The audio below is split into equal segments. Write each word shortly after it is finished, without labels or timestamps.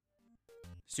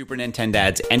Super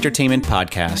Nintendad's Entertainment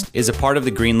Podcast is a part of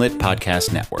the Greenlit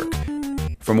Podcast Network.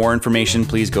 For more information,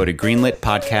 please go to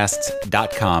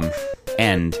greenlitpodcasts.com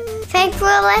and... Thanks for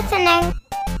listening.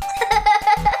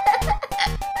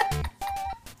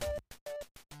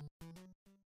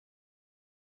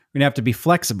 We're going to have to be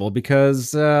flexible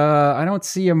because I don't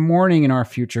see a morning in our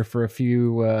future for a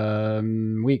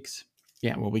few weeks.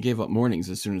 Yeah, well, we gave up mornings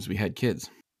as soon as we had kids.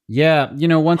 Yeah, you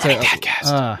know, once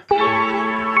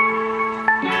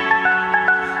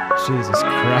Jesus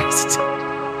Christ.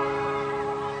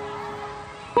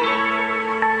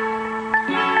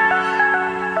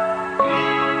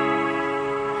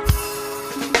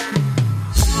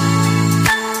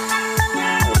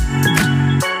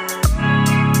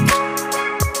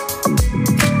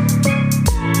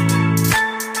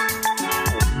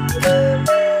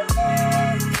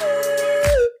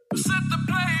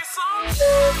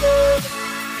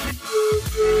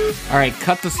 All right,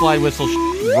 cut the slide whistle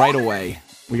right away.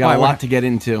 We got a lot to get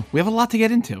into. We have a lot to get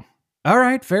into. All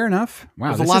right, fair enough.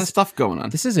 Wow, there's a lot of stuff going on.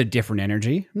 This is a different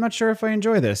energy. I'm not sure if I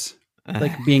enjoy this.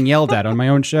 Like being yelled at on my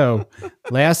own show.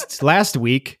 Last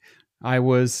week, I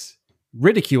was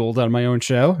ridiculed on my own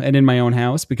show and in my own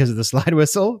house because of the slide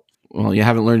whistle. Well, you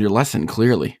haven't learned your lesson,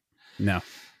 clearly. No.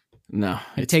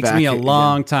 It takes me a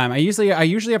long time. I usually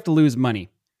have to lose money.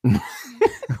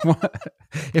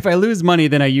 If I lose money,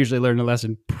 then I usually learn a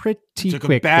lesson pretty Took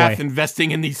quick. A bath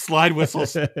investing in these slide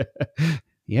whistles.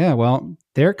 Yeah, well,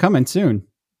 they're coming soon.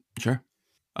 Sure.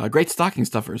 Great stocking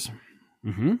stuffers.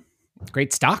 Mm-hmm.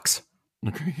 Great stocks.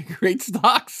 Great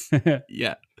stocks.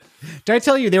 Yeah. Did I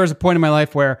tell you there was a point in my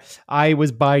life where I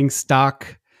was buying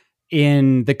stock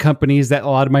in the companies that a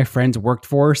lot of my friends worked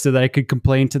for so that I could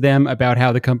complain to them about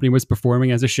how the company was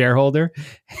performing as a shareholder?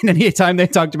 And anytime they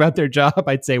talked about their job,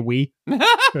 I'd say we.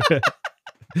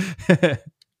 Yeah.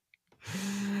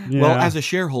 Well, as a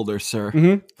shareholder, sir.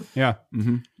 Mm-hmm. Yeah.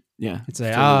 Mm-hmm. Yeah. I'd say,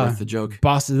 worth the joke. The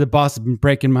boss has been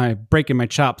breaking my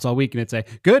chops all week. And it'd say,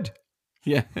 good.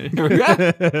 Yeah.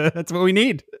 That's what we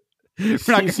need. We're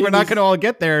not going to all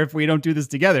get there if we don't do this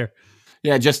together.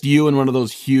 Yeah, just you in one of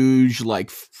those huge,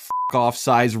 like, off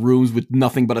size rooms with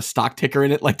nothing but a stock ticker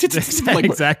in it. Like, exactly.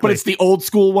 But it's the old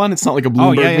school one. It's not like a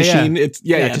Bloomberg machine. Yeah.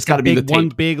 It's just got to be the tape. One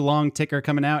big long ticker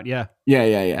coming out. Yeah.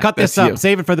 Yeah. Cut this up.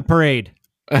 Save it for the parade.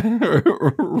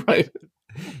 Right.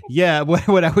 Yeah.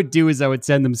 What I would do is I would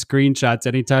send them screenshots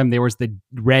anytime there was the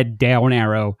red down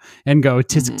arrow and go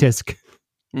tisk tisk.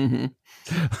 Mm-hmm.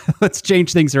 Let's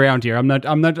change things around here. I'm not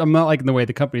liking the way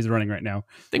the company's running right now.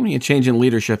 I think we need a change in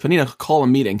leadership. I need to call a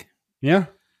meeting. Yeah.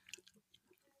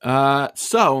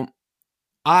 So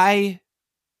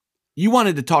you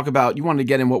wanted to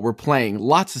get in what we're playing.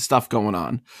 Lots of stuff going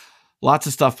on. Lots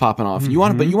of stuff popping off.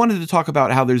 Mm-hmm. But you wanted to talk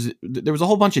about how there was a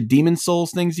whole bunch of Demon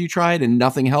Souls things you tried and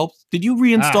nothing helped. Did you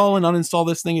reinstall and uninstall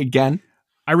this thing again?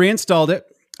 I reinstalled it.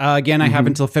 Again, I have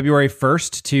until February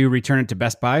 1st to return it to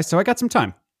Best Buy, so I got some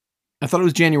time. I thought it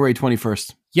was January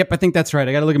 21st. Yep, I think that's right.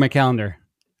 I got to look at my calendar.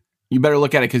 You better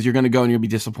look at it because you're going to go and you'll be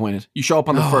disappointed. You show up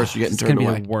on the 1st, you're getting turned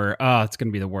away. It's going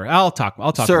to be the worst. I'll talk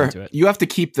Sir, into it. You have to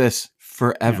keep this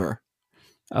forever.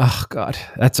 Yeah. Oh God,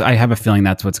 I have a feeling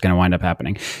that's what's going to wind up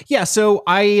happening. Yeah. So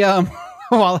I,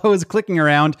 while I was clicking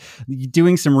around,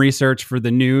 doing some research for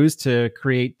the news to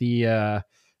create the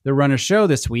Runner show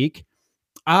this week,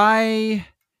 I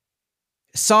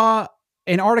saw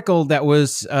an article that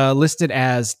was listed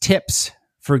as tips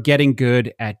for getting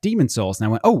good at Demon Souls. And I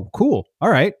went, oh, cool. All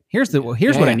right. Here's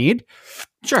what I need.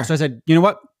 Sure. So I said, you know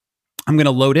what? I'm going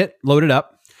to load it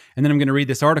up, and then I'm going to read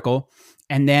this article,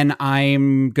 and then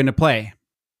I'm going to play.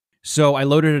 So I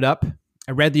loaded it up.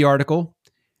 I read the article.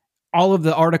 All of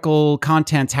the article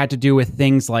contents had to do with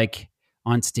things like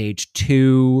on stage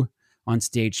 2, on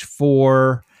stage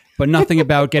 4, but nothing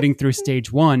about getting through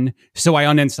stage 1. So I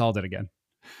uninstalled it again.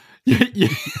 You're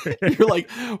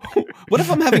like, what if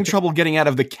I'm having trouble getting out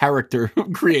of the character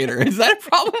creator? Is that a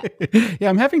problem? Yeah,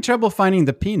 I'm having trouble finding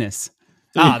the penis.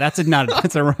 That's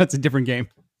a different game.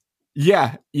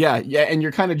 Yeah. And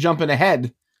you're kind of jumping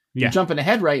ahead. Yeah. You're jumping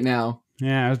ahead right now.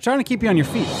 Yeah, I was trying to keep you on your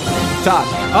feet. Todd.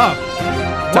 Oh.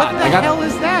 Todd, what the hell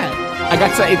is that? I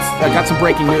got some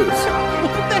breaking news. What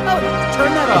the hell?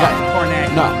 Turn that off,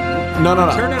 Cornet. No.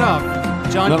 Turn it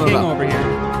off. John King over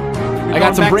here. I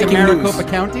got some breaking news. Maricopa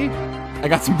County? I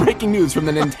got some breaking news from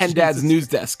the Nintendad's news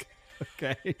desk.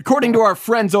 Okay. According to our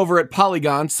friends over at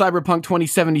Polygon, Cyberpunk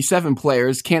 2077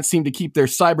 players can't seem to keep their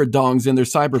cyber dongs in their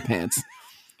cyber pants.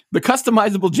 The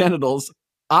customizable genitals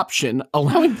option,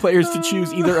 allowing players to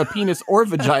choose either a penis or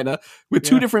vagina with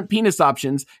two different penis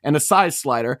options and a size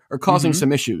slider, are causing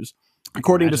some issues.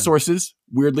 According to imagine. sources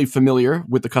weirdly familiar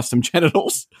with the custom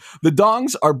genitals, the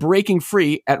dongs are breaking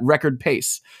free at record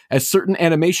pace as certain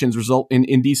animations result in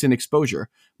indecent exposure.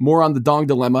 More on the dong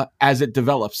dilemma as it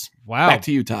develops. Wow. Back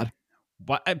to you, Todd.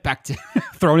 Back to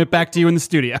throwing it back to you in the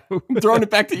studio. Throwing it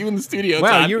back to you in the studio,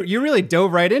 Wow, Todd. you really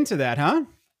dove right into that, huh?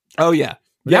 Oh, yeah.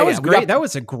 That was we great. got- That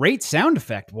was a great sound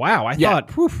effect. Wow. I Yeah.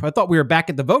 thought we were back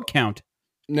at the vote count.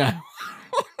 No.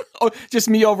 Oh, just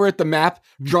me over at the map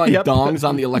drawing Yep. dongs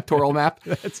on the electoral map.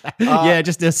 Yeah,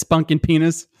 just a spunking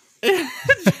penis.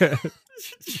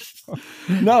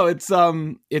 No, it's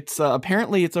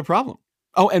apparently it's a problem.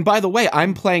 Oh, and by the way,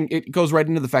 it goes right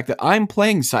into the fact that I'm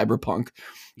playing Cyberpunk.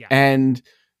 Yeah. And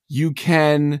you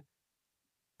can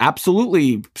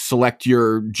absolutely select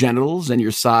your genitals and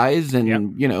your size and Yep.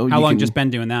 you How long can- just been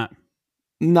doing that?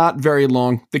 Not very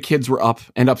long. The kids were up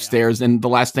and upstairs, and the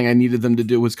last thing I needed them to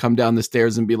do was come down the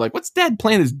stairs and be like, "What's Dad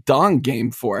playing his dong game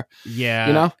for?" Yeah.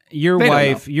 You know? Your They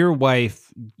don't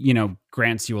wife,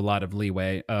 grants you a lot of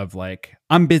leeway of like,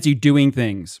 I'm busy doing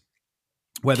things.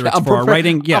 Whether it's I'm for our prepar-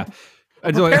 writing. Yeah.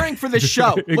 I'm preparing for this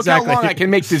show. Look Exactly. how long I can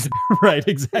make this. Right,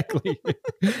 exactly.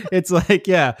 It's like,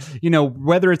 yeah,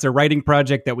 whether it's a writing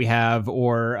project that we have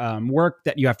or work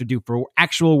that you have to do for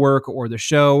actual work or the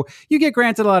show, you get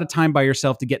granted a lot of time by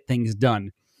yourself to get things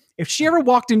done. If she ever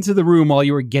walked into the room while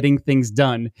you were getting things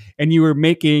done and you were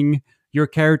making your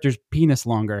character's penis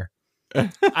longer,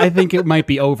 I think it might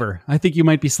be over. I think you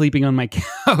might be sleeping on my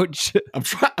couch. I'm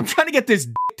trying to get this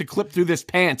to clip through this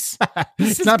pants.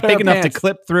 It's not big enough to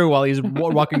clip through while he's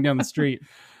walking down the street.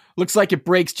 Looks like it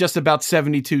breaks just about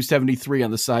 72, 73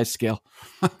 on the size scale.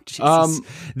 Jesus.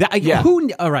 yeah.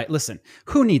 All right, listen.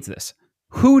 Who needs this?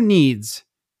 Who needs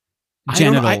I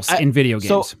don't know. genitals in video games?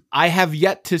 So I have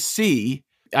yet to see.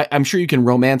 I'm sure you can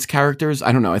romance characters.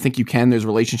 I don't know. I think you can. There's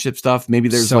relationship stuff. Maybe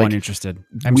there's so like uninterested.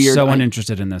 I'm weird- so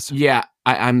uninterested in this. Yeah,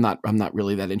 I'm not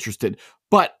really that interested.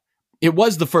 But it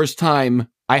was the first time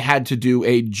I had to do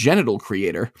a genital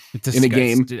creator, It's in a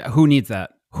game. Who needs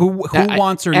that? Who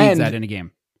wants or needs that in a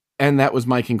game? and that was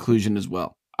my conclusion as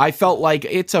well. I felt like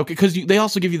it's okay because they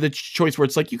also give you the choice where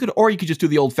it's like you could just do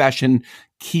the old fashioned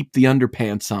keep the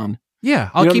underpants on. Yeah,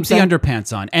 I'll You know keep what the I'm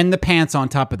underpants on and the pants on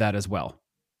top of that as well.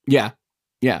 Yeah,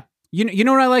 yeah, You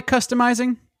know what I like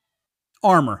customizing?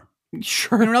 Armor.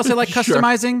 sure. You know what else I like Sure.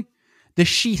 customizing? The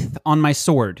sheath on my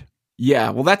sword. Yeah,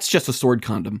 well, that's just a sword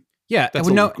condom. Yeah, That's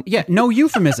no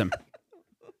euphemism.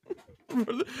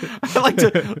 I like to.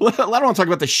 I don't want to talk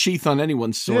about the sheath on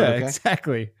anyone's sword. Okay?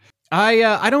 exactly.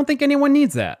 I don't think anyone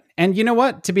needs that. And you know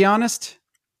what? To be honest,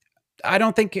 I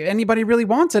don't think anybody really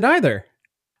wants it either.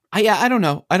 I don't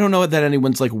know. I don't know that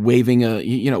anyone's like waving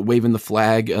waving the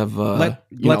flag of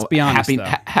Let's be honest, though.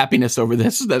 happiness over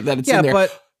this that it's in there.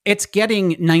 But it's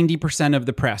getting 90% of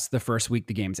the press the first week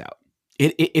the game's out.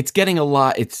 It's getting a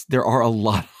lot. There are a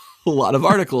lot of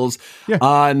articles Yeah.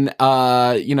 on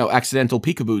accidental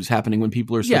peekaboos happening when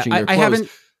people are switching their clothes.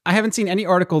 I haven't seen any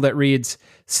article that reads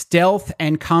stealth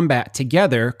and combat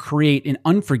together create an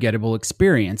unforgettable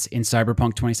experience in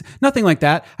Cyberpunk 20. Nothing like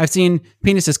that. I've seen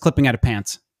penises clipping out of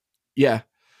pants. Yeah,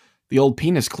 the old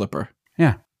penis clipper.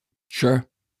 Yeah. Sure.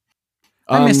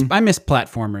 I miss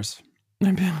platformers.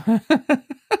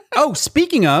 Oh,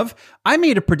 speaking of, I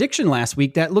made a prediction last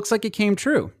week that looks like it came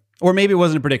true. Or maybe it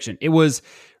wasn't a prediction. It was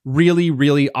really,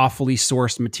 really awfully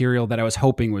sourced material that I was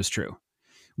hoping was true.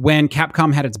 When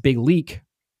Capcom had its big leak,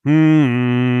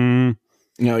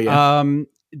 Oh yeah.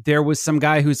 there was some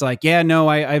guy who's like, yeah, no,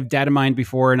 I've data mined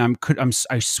before, and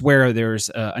I swear there's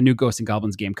a new Ghosts and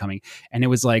Goblins game coming. And it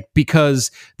was like, because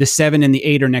the 7 and the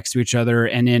 8 are next to each other,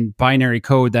 and in binary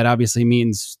code, that obviously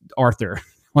means Arthur.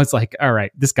 Well, it's like, all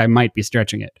right, this guy might be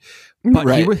stretching it. But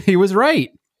Right. he was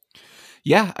right.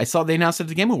 Yeah, I saw they announced it at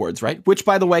the Game Awards, right? Which,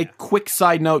 by the way, quick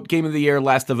side note, Game of the Year,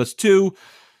 Last of Us 2.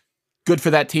 Good for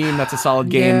that team. That's a solid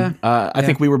game. I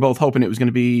think we were both hoping it was going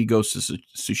to be Ghost of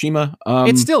Tsushima.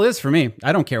 It still is for me.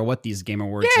 I don't care what these Game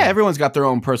Awards Yeah, are. everyone's got their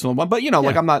own personal one, but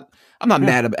like I'm not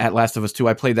mad at Last of Us 2.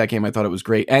 I played that game. I thought it was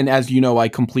great. And as you know, I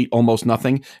complete almost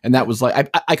nothing. And that was like,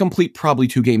 I complete probably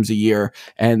 2 games a year.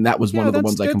 And that was one of the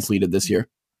ones I completed this year.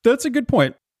 That's a good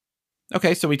point.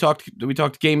 Okay. So we talked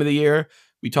Game of the Year.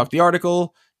 We talked the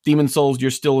article. Demon Souls, you're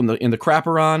still in the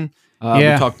crapper on. We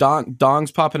talked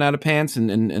dongs popping out of pants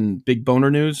and big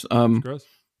boner news. Gross.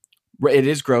 It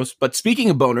is gross. But speaking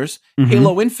of boners, Mhm.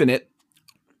 Halo Infinite,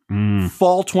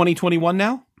 fall 2021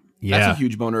 now. Yeah. That's a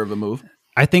huge boner of a move.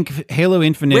 I think Halo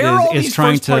Infinite Where are all is these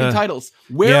trying first-party to... titles?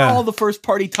 Where Yeah. are all the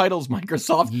first-party titles,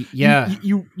 Microsoft? Yeah.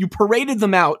 You paraded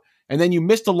them out, and then you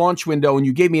missed a launch window, and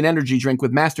you gave me an energy drink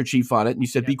with Master Chief on it, and you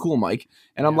said, "Be cool, Mike."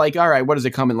 And I'm like, "All right, what does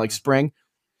it come in like spring?"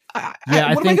 I what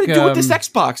am I think, going to do with this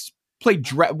Xbox? played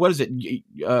what is it?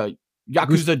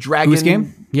 Yakuza Dragon Goose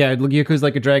Game? Yeah, Yakuza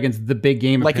Like a Dragon's the big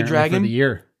game Like a Dragon for the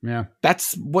year. Yeah.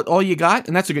 That's what all you got,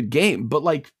 and that's a good game. But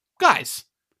like, guys,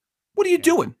 what are you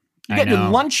doing? You got your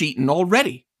lunch eaten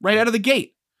already, right out of the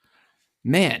gate.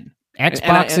 Man.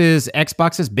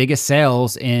 Xbox's biggest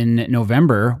sales in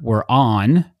November were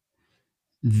on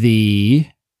the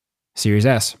Series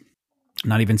S.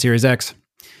 Not even Series X.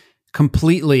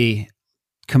 Apparently,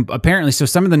 so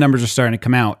some of the numbers are starting to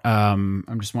come out. I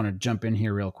just want to jump in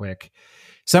here real quick.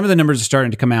 Some of the numbers are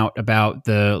starting to come out about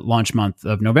the launch month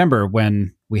of November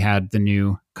when we had the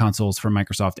new consoles from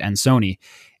Microsoft and Sony.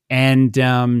 And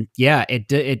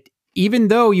it even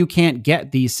though you can't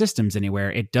get these systems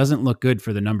anywhere, it doesn't look good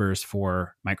for the numbers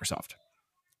for Microsoft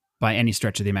by any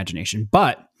stretch of the imagination.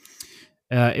 But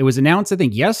it was announced, I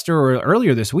think, yesterday or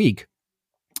earlier this week,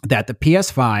 that the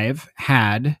PS5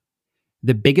 had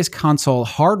the biggest console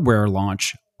hardware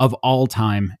launch of all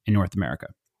time in North America.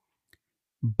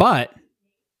 But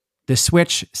the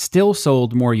Switch still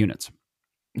sold more units.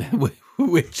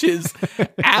 Which is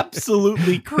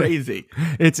absolutely crazy.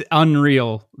 It's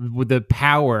unreal with the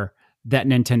power that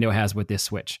Nintendo has with this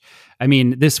Switch. I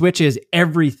mean, the Switch is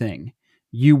everything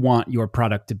you want your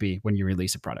product to be when you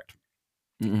release a product.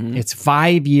 Mm-hmm. It's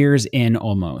 5 years in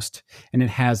almost, and it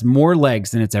has more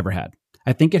legs than it's ever had.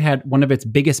 I think it had one of its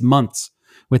biggest months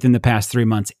within the past 3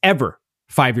 months ever,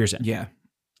 5 years in. Yeah.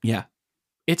 Yeah.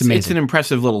 It's amazing. It's an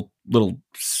impressive little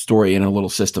story and a little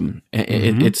system.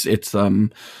 Mm-hmm. It's it's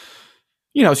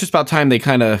just about time they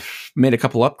kind of made a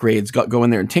couple upgrades, go in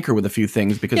there and tinker with a few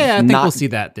things because I think we'll see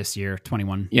that this year,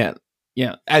 21. Yeah.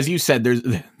 Yeah. As you said,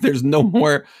 there's no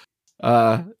more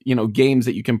games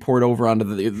that you can port over onto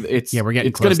we're getting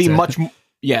it's going to be much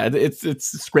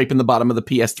it's scraping the bottom of the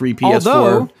PS3, PS4.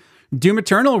 Although Doom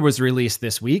Eternal was released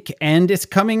this week, and it's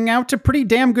coming out to pretty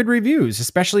damn good reviews,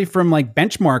 especially from like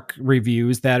benchmark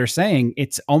reviews that are saying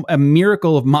it's a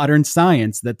miracle of modern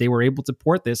science that they were able to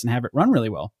port this and have it run really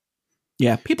well.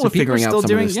 Yeah, people are figuring out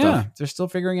some of this stuff. They're still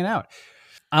figuring it out.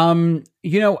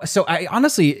 So I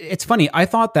honestly, it's funny. I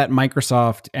thought that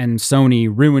Microsoft and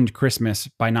Sony ruined Christmas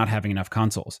by not having enough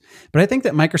consoles, but I think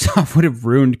that Microsoft would have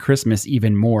ruined Christmas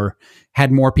even more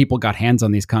had more people got hands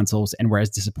on these consoles and were as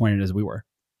disappointed as we were.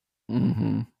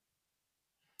 Mm-hmm.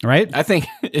 Right? I think,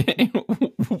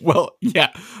 well, yeah,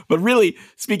 but really,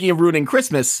 speaking of ruining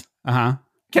Christmas, can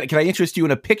I interest you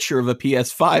in a picture of a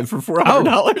PS5 for $400?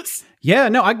 Oh. Yeah,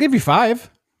 no, I'll give you $5. I'll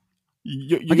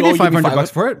give you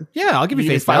 $500 for it. Yeah, I'll give you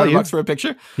face value. $500 for a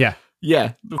picture? Yeah.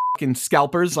 Yeah, the fucking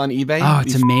scalpers on eBay. Oh,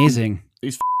 it's amazing.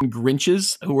 These fucking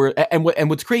Grinches who are, and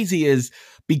what's crazy is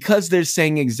because they're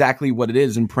saying exactly what it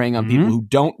is and preying on people who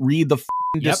don't read the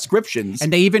descriptions.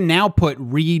 And they even now put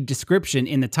read description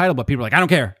in the title, but people are like, I don't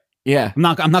care. Yeah. I'm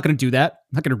not going to do that.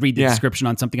 I'm not going to read the description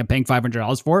on something I'm paying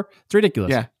 $500 for. It's ridiculous.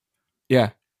 Yeah.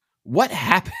 Yeah. What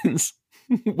happens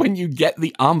when you get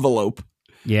the envelope?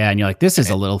 Yeah, and you're like, this is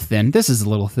a little thin. This is a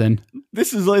little thin.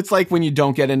 It's like when you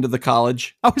don't get into the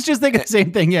college. I was just thinking the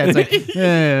same thing. Yeah, it's like,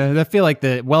 I feel like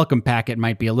the welcome packet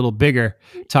might be a little bigger.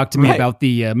 Talk to me about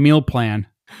the meal plan.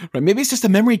 Right, maybe it's just a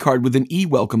memory card with an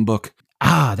e-welcome book.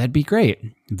 Ah, that'd be great.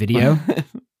 Video?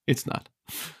 It's not.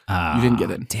 You didn't get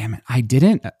it. Damn it, I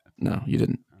didn't. No, you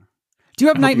didn't. Do you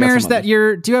have nightmares do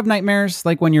you have nightmares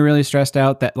like when you're really stressed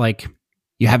out that like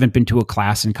you haven't been to a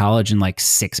class in college in like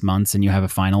 6 months and you have a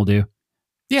final due?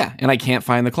 Yeah, and I can't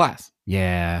find the class.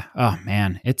 Yeah. Oh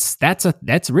man,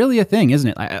 that's really a thing,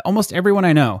 isn't it? Almost everyone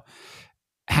I know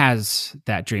has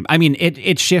that dream. I mean,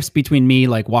 it shifts between me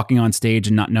like walking on stage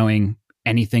and not knowing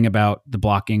anything about the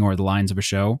blocking or the lines of a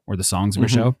show or the songs of a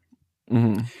show,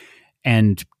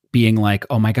 and being like,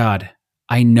 oh my God,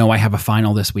 I know I have a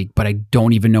final this week, but I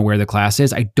don't even know where the class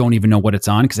is. I don't even know what it's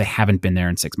on because I haven't been there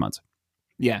in 6 months.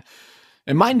 Yeah.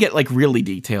 And mine get like really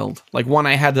detailed. Like one,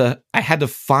 I had to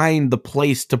find the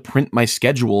place to print my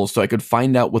schedule so I could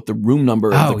find out what the room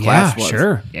number of the class was.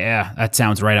 Sure. Yeah, that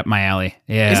sounds right up my alley.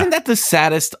 Yeah. Isn't that the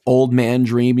saddest old man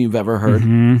dream you've ever heard?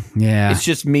 Mm-hmm. Yeah. It's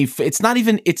just me. It's not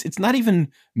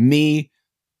even me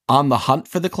on the hunt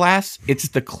for the class. It's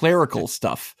the clerical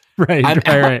stuff. Right.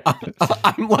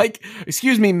 I'm like,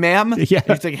 excuse me, ma'am. Yeah.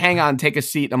 He's like, hang on, take a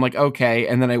seat. I'm like, okay.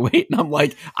 And then I wait and I'm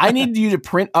like, I need you to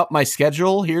print up my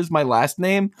schedule. Here's my last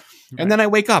name. Right. And then I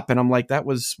wake up and I'm like, that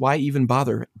was why even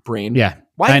bother, brain? Yeah.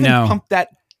 Why even pump that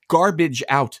garbage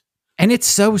out? And it's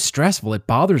so stressful. It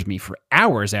bothers me for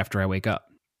hours after I wake up.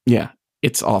 Yeah.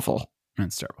 It's awful.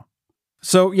 That's terrible.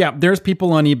 So yeah, there's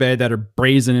people on eBay that are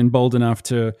brazen and bold enough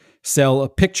to sell a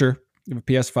picture of a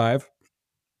PS5.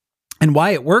 And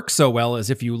why it works so well is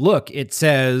if you look, it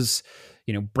says,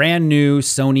 brand new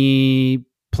Sony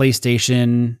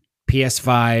PlayStation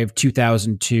PS5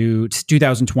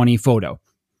 2020 photo.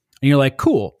 And you're like,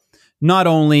 cool. Not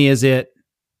only is it,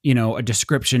 a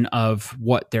description of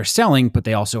what they're selling, but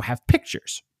they also have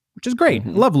pictures, which is great. I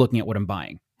love looking at what I'm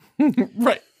buying.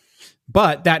 Right.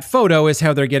 But that photo is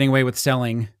how they're getting away with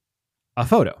selling a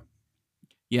photo.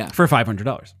 Yeah. For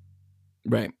 $500.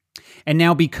 Right. And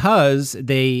now because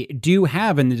they do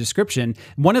have in the description,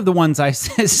 one of the ones I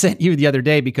sent you the other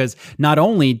day, because not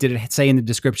only did it say in the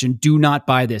description, do not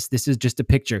buy this. This is just a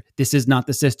picture. This is not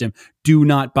the system. Do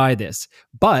not buy this.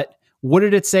 But what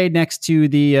did it say next to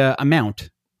the amount?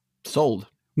 Sold.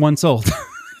 One sold.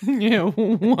 Yeah,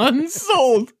 one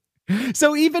sold.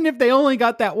 So even if they only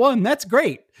got that one, that's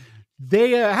great.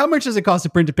 They how much does it cost to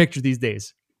print a picture these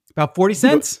days? About 40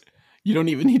 cents? You don't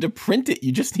even need to print it.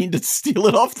 You just need to steal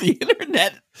it off the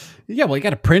internet. Yeah, well, you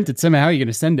got to print it somehow. How are you going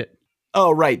to send it?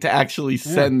 Oh, right. To actually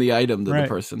send the item to Right. the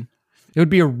person. It would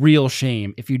be a real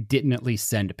shame if you didn't at least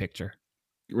send a picture.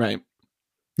 Right.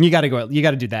 You got to go. You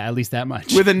got to do that, at least that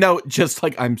much. With a note, just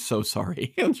like, I'm so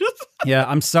sorry. Yeah,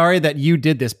 I'm sorry that you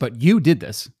did this, but you did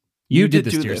this. You did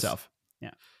this to yourself.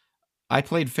 Yeah. I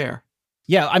played fair.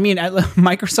 Yeah, I mean,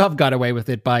 Microsoft got away with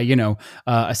it by,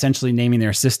 essentially naming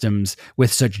their systems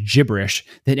with such gibberish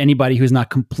that anybody who's not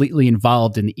completely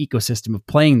involved in the ecosystem of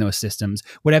playing those systems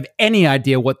would have any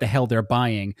idea what the hell they're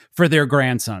buying for their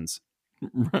grandsons.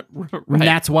 Right. And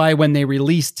that's why when they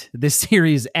released the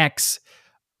Series X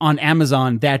on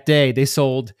Amazon that day, they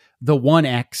sold the One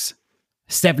X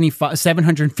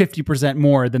 750%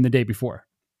 more than the day before.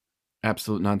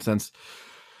 Absolute nonsense.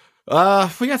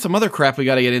 We got some other crap we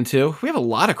got to get into. We have a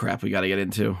lot of crap we got to get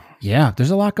into. Yeah, there's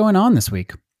a lot going on this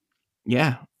week.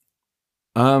 Yeah.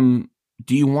 Do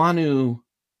you want to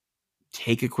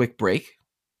take a quick break?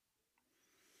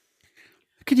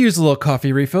 I could use a little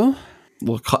coffee refill. A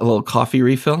little coffee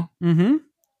refill? Mm-hmm.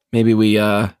 Maybe we,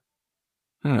 I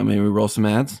don't know, maybe we roll some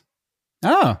ads?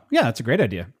 Oh, yeah, that's a great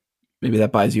idea. Maybe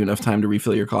that buys you enough time to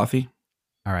refill your coffee.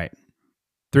 All right.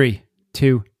 3,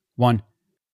 2, 1.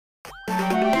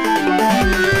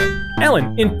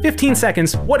 Ellen, in 15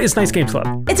 seconds, what is Nice Games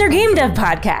Club? It's our game dev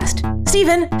podcast.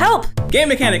 Steven, help! Game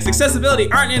mechanics, accessibility,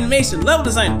 art and animation, level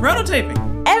design,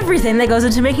 prototyping. Everything that goes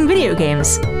into making video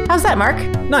games. How's that, Mark?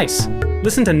 Nice.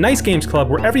 Listen to Nice Games Club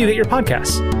wherever you get your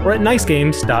podcasts or at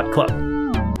nicegames.club.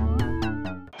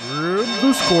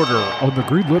 This quarter on the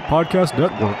Greenlit Podcast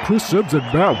Network, Chris Sims and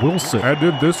Matt Wilson. And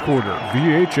in this quarter,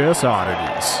 VHS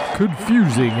oddities,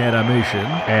 confusing animation,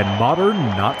 and modern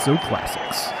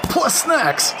not-so-classics. Plus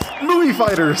snacks, movie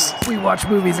fighters. We watch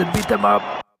movies and beat them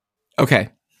up. Okay.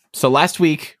 So last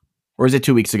week, or is it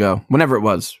 2 weeks ago? Whenever it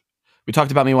was, we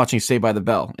talked about me watching Saved by the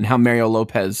Bell and how Mario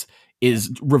Lopez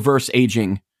is reverse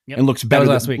aging and looks better.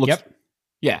 That was last week. Yep.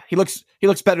 Yeah, he looks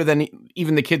better than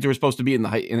even the kids who were supposed to be in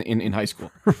high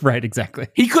school. Right, exactly.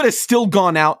 He could have still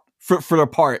gone out for the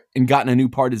part and gotten a new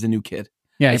part as a new kid.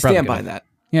 Yeah, I stand by that.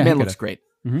 Yeah, Man looks great.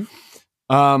 Mhm.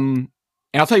 And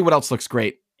I'll tell you what else looks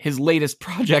great. His latest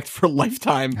project for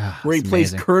Lifetime, where he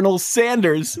plays amazing. Colonel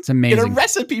Sanders It's amazing. in A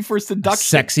Recipe for Seduction.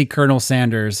 Sexy Colonel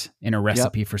Sanders in A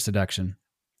Recipe for Seduction.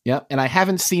 Yep, and I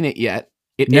haven't seen it yet.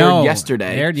 It aired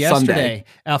yesterday. Aired yesterday.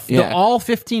 Yeah. All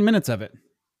 15 minutes of it.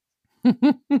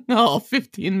 All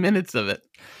 15 minutes of it.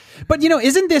 But,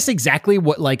 isn't this exactly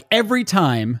what, like, every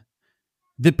time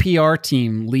the PR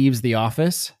team leaves the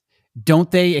office, don't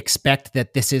they expect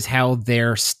that this is how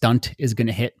their stunt is going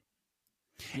to hit?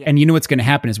 Yeah. And you know what's going to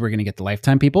happen is we're going to get the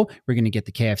Lifetime people, we're going to get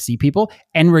the KFC people,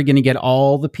 and we're going to get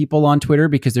all the people on Twitter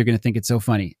because they're going to think it's so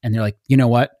funny. And they're like, you know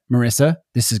what, Marissa,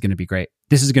 this is going to be great.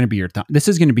 This is going to be your This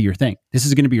is going to be your thing. This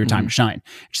is going to be your time to shine.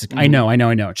 She's like, I know.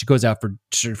 And she goes out for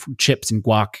chips and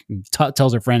guac and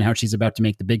tells her friend how she's about to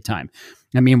make the big time.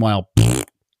 And meanwhile,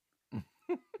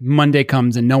 Monday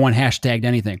comes and no one hashtagged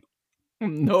anything.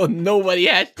 No, nobody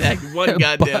hashtagged one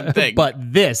goddamn thing. But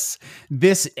this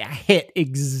hit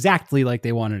exactly like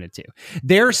they wanted it to.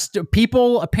 There's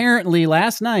people apparently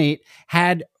last night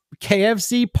had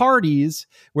KFC parties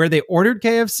where they ordered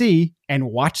KFC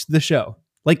and watched the show.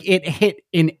 Like it hit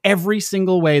in every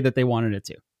single way that they wanted it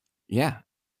to. Yeah.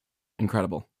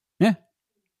 Incredible. Yeah.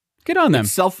 Good on them.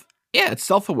 It's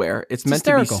self-aware. It's meant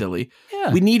hysterical. To be silly.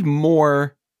 Yeah. We need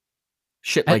more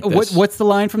shit like this. What's the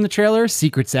line from the trailer?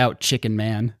 Secret's out, chicken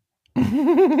man.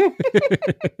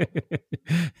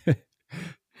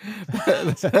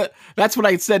 That's what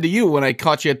I said to you when I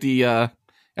caught you at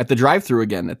the drive-thru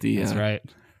again. That's right.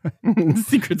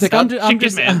 Secret's like, out, I'm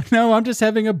just I'm just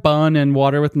having a bun and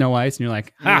water with no ice, and you're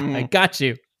like, I got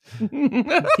you.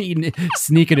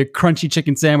 Sneaking a crunchy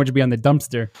chicken sandwich behind the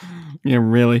dumpster. Yeah,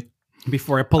 really.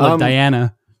 Before I pull up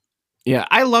Diana. Yeah,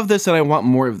 I love this, and I want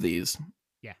more of these.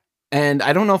 Yeah. And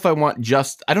I don't know if I want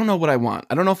I don't know what I want.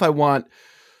 I don't know if I want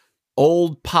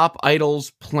old pop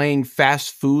idols playing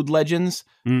fast food legends,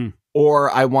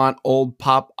 or I want old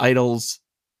pop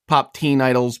teen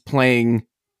idols playing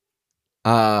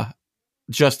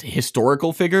just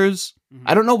historical figures.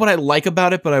 I don't know what I like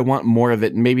about it, but I want more of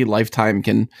it. And maybe Lifetime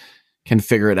can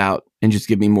figure it out and just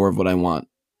give me more of what I want.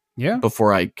 Yeah.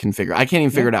 Before I can figure, I can't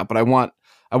even figure it out, but I want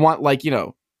like, you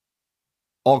know,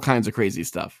 all kinds of crazy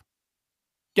stuff.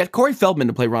 Get Corey Feldman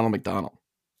to play Ronald McDonald.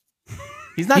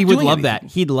 He's not. He would doing love anything.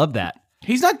 that. He'd love that.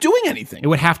 He's not doing anything. It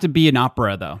would have to be an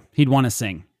opera, though. He'd want to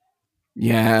sing.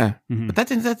 Yeah, but that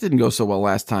didn't go so well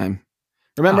last time.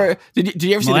 Remember? Did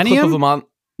you ever see the clip of him on?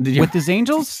 With his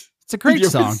angels? It's a great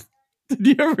song. Did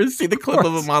you ever see the clip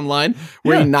of him online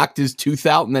where he knocked his tooth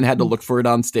out and then had to look for it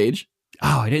on stage?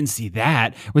 Oh, I didn't see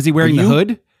that. Was he wearing the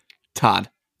hood? Todd.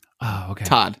 Oh, okay.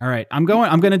 Todd. All right. I'm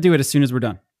going to do it as soon as we're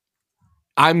done.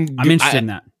 I'm interested in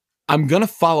that. I'm going to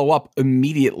follow up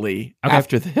immediately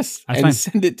after this and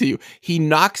send it to you. He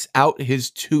knocks out his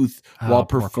tooth while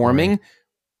performing,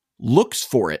 looks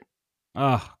for it.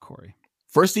 Oh, Corey.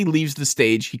 First he leaves the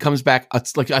stage. He comes back.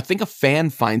 It's like, I think a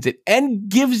fan finds it and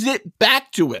gives it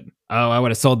back to him. Oh, I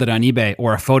would have sold it on eBay,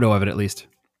 or a photo of it at least.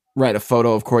 Right. A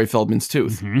photo of Corey Feldman's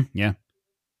tooth. Mm-hmm. Yeah.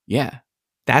 Yeah.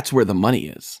 That's where the money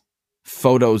is.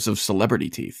 Photos of celebrity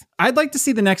teeth. I'd like to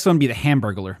see the next one be the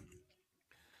Hamburglar.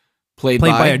 Played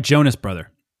by a Jonas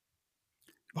brother.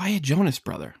 Why a Jonas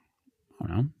brother? I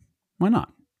don't know. Why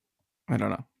not? I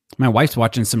don't know. My wife's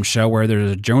watching some show where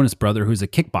there's a Jonas brother who's a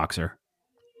kickboxer.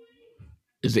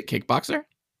 Is it Kickboxer?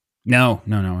 No,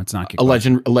 it's not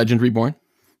Kickboxer. A Legend Reborn?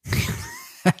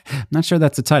 I'm not sure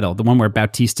that's the title. The one where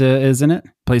Bautista is in it?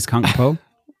 Plays Kung Po?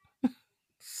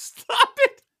 Stop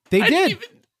it! They did.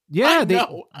 I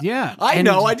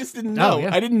know. I just didn't know. Oh, yeah.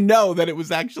 I didn't know that it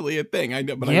was actually a thing. I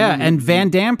know, but and Van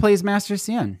Damme plays Master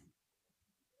Cien.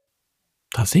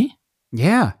 Does he?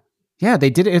 Yeah, they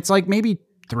did it. It's like maybe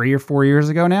 3 or 4 years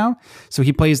ago now. So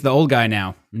he plays the old guy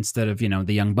now instead of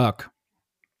the young buck.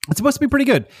 It's supposed to be pretty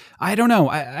good. I don't know.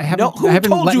 I haven't. Who I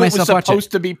haven't told let you myself it was watch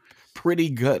supposed to be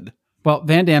pretty good? Well,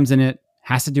 Van Damme's in it.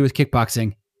 Has to do with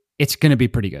kickboxing. It's going to be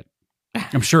pretty good.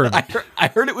 I'm sure of it. I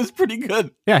heard it was pretty good.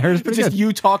 Yeah, I heard it's pretty good. Just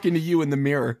you talking to you in the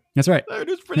mirror. That's right. I heard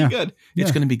it was pretty good.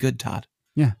 It's going to be good, Todd.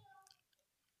 Yeah.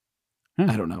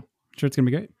 I don't know. Sure, it's going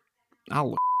to be great.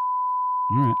 I'll look.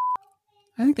 All right.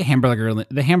 I think the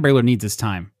Hamburglar needs his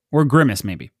time. Or Grimace,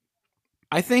 maybe.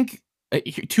 I think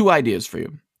 2 ideas for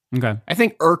you. Okay. I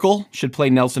think Urkel should play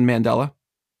Nelson Mandela.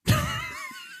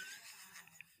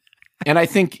 And I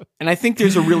think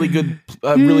there's a really good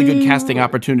casting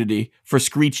opportunity for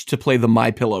Screech to play the My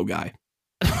Pillow guy.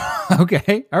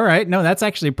 Okay. All right. No, that's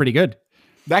actually pretty good.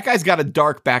 That guy's got a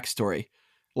dark backstory.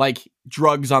 Like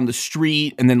drugs on the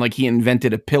street, and then like he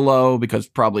invented a pillow because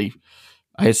probably,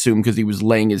 I assume, because he was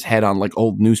laying his head on like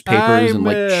old newspapers and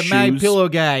like shoes. My Pillow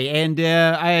guy,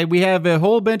 and we have a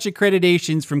whole bunch of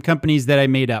accreditations from companies that I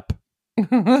made up.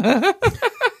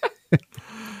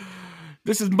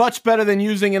 This is much better than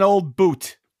using an old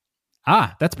boot.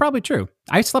 Ah, that's probably true.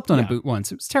 I slept on a boot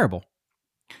once. It was terrible.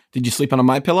 Did you sleep on a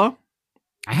My Pillow?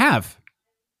 I have.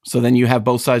 So then you have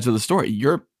both sides of the story.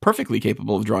 You're perfectly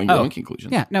capable of drawing your own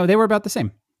conclusions. Yeah, no, they were about the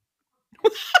same.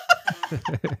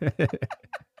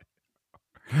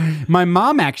 My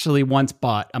mom actually once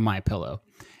bought a My Pillow,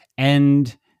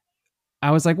 and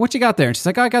I was like, "What you got there?" And she's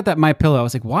like, "Oh, I got that My Pillow." I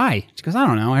was like, "Why?" She goes, "I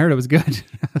don't know. I heard it was good."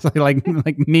 I was like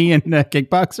me and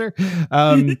Kickboxer.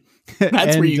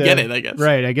 That's where you get it, I guess.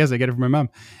 Right. I guess I get it from my mom.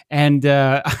 And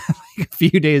like a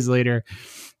few days later,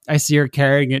 I see her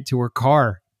carrying it to her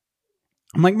car.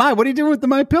 I'm like, "Ma, what are you doing with the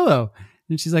My Pillow?"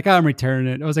 And she's like, "I'm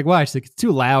returning it." I was like, "Why?" She's like, "It's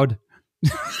too loud."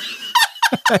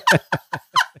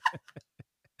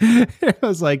 I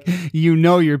was like,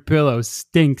 your pillow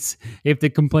stinks if the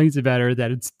complaints about her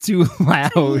that it's too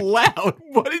loud. Too loud?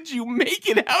 What did you make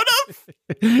it out of?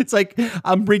 It's like,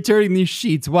 I'm returning these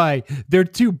sheets. Why? They're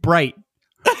too bright.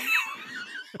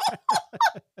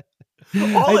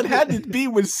 All it had to be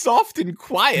was soft and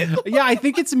quiet. Yeah, I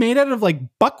think it's made out of like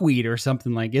buckwheat or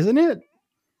something, like, isn't it?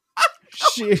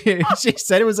 She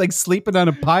said it was like sleeping on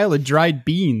a pile of dried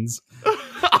beans.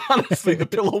 Honestly, the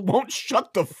pillow won't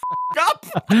shut the up.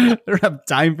 I don't have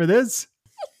time for this.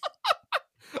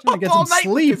 I'm trying to get some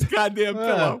sleep. With this goddamn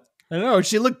pillow. I know.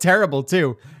 She looked terrible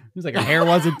too. It was like her hair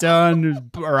wasn't done.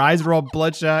 Her eyes were all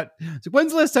bloodshot. It's like,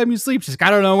 when's the last time you sleep? She's like,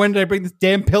 I don't know. When did I bring this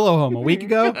damn pillow home? A week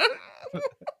ago?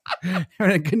 I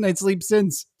had a good night's sleep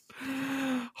since.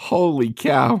 Holy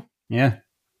cow. Yeah.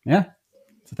 Yeah.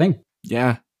 It's a thing.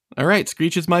 Yeah. All right.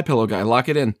 Screech is My Pillow guy. Lock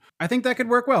it in. I think that could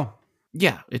work well.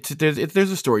 Yeah.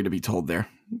 There's a story to be told there.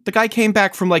 The guy came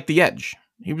back from like The Edge.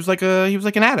 he was like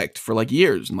an addict for like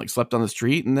years and like slept on the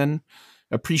street and then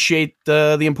appreciate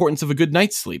the importance of a good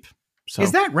night's sleep. So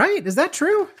Is that right? Is that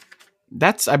true?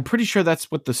 I'm pretty sure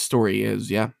that's what the story is.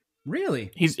 Yeah.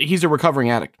 Really? He's a recovering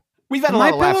addict. We've had The a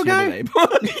lot of laughs MyPillow here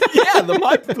today. Yeah,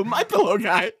 the My Pillow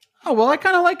guy. Oh, well, I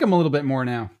kind of like him a little bit more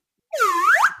now.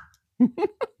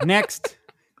 Next.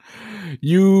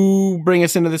 You bring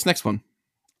us into this next one.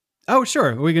 Oh,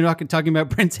 sure. Are we going to talking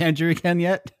about Prince Andrew again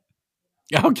yet?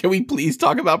 Oh, can we please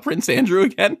talk about Prince Andrew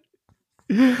again?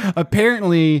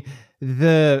 Apparently,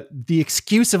 the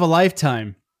excuse of a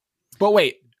lifetime. But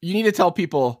wait, you need to tell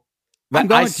people that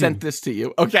I sent this to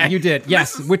you. Okay. You did,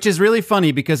 yes, which is really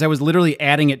funny because I was literally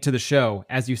adding it to the show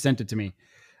as you sent it to me.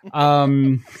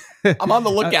 I'm on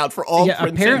the lookout for all Prince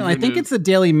apparently, Andrew I think news. it's the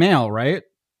Daily Mail, right?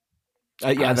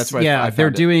 Yeah, that's right. Yeah, they're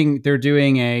doing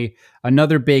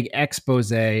another big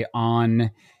expose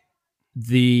on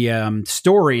the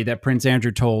story that Prince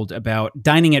Andrew told about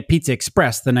dining at Pizza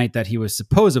Express the night that he was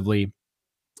supposedly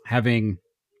having,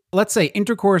 let's say,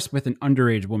 intercourse with an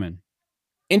underage woman.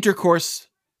 Intercourse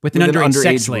with an underage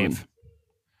sex slave. Woman.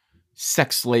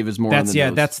 Sex slave is more on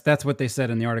the nose. That's what they said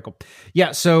in the article.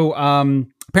 Yeah, so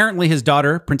apparently his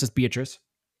daughter, Princess Beatrice,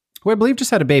 who I believe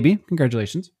just had a baby.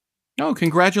 Congratulations. Oh,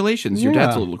 congratulations. Your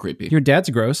dad's a little creepy. Your dad's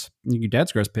gross. Your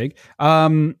dad's gross pig.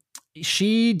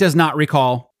 She does not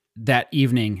recall that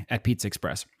evening at Pizza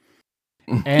Express.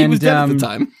 And, he was dead at the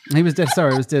time. He was dead.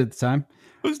 Sorry, he was dead at the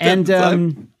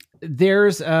time.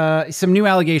 There's some new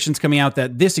allegations coming out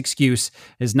that this excuse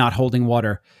is not holding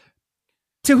water.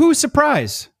 To whose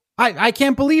surprise? I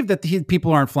can't believe that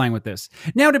people aren't flying with this.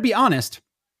 Now, to be honest,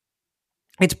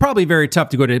 it's probably very tough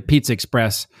to go to Pizza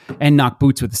Express and knock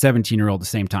boots with a 17-year-old at the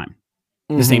same time.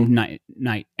 The same night.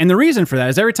 And the reason for that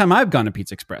is every time I've gone to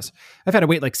Pizza Express, I've had to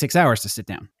wait like 6 hours to sit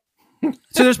down.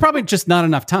 So there's probably just not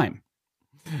enough time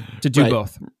to do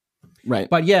both. Right.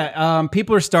 But yeah,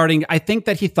 people are starting. I think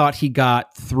that he thought he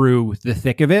got through the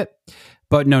thick of it,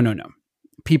 but no.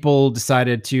 People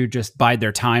decided to just bide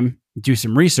their time, do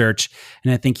some research,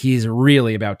 and I think he's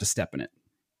really about to step in it.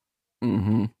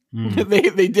 Mm-hmm.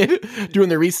 They did doing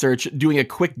the research, doing a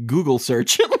quick Google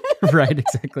search. Right,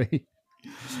 exactly.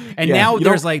 And now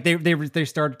there's like they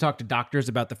started to talk to doctors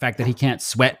about the fact that he can't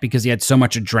sweat because he had so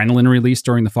much adrenaline released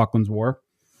during the Falklands War.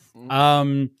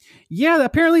 Yeah,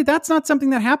 apparently that's not something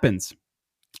that happens.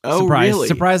 Oh, really?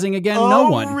 Surprising again, no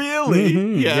one. Oh, really?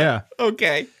 Mm-hmm. Yeah.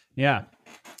 Okay. Yeah.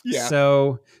 Yeah.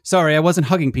 So sorry, I wasn't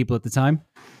hugging people at the time.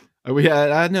 Oh,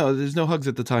 yeah, no, there's no hugs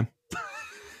at the time.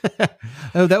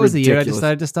 Oh, that was the year I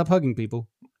decided to stop hugging people.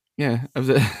 Yeah, I was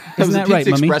Isn't at that right,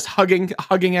 Pizza Mummy? Express hugging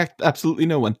absolutely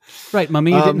no one. Right,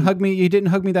 Mummy, you didn't hug me. You didn't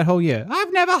hug me that whole year.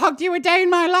 I've never hugged you a day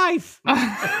in my life.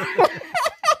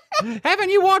 Haven't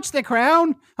you watched The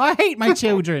Crown? I hate my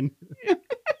children.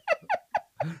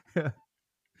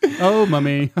 Oh,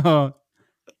 Mummy. Oh,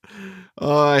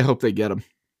 I hope they get him.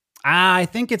 I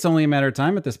think it's only a matter of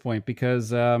time at this point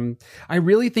because I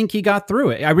really think he got through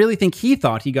it. I really think he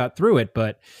thought he got through it,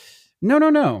 but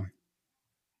no.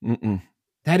 Mm-mm.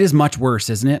 That is much worse,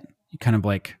 isn't it? You kind of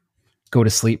like go to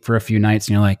sleep for a few nights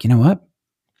and you're like, you know what?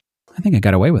 I think I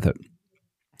got away with it.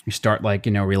 You start like,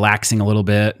 relaxing a little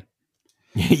bit.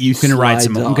 I'm gonna ride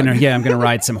some. I'm gonna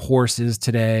ride some horses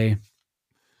today.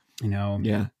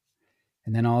 Yeah.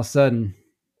 And then all of a sudden,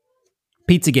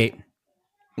 Pizzagate,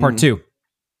 Part 2.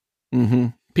 Mm-hmm.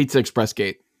 Pizza Express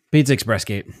Gate. Pizza Express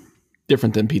Gate.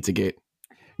 Different than Pizzagate.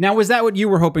 Now, was that what you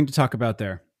were hoping to talk about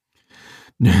there?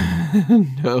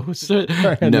 No, sir.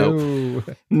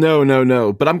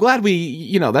 No. But I'm glad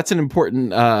that's an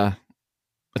important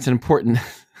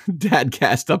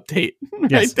Dadcast update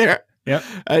right there. Yep.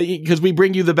 Because we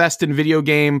bring you the best in video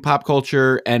game, pop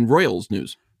culture, and Royals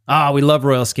news. Ah, we love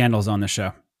royal scandals on this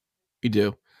show. We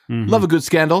do. Mm-hmm. Love a good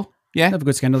scandal. Yeah. Love a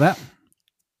good scandal that.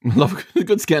 Love a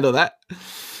good scandal that.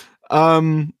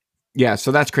 Yeah,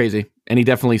 so that's crazy. And he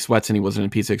definitely sweats and he wasn't in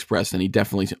Pizza Express and he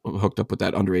definitely hooked up with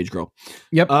that underage girl.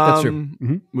 Yep, that's true.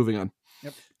 Mm-hmm. Moving on.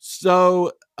 Yep.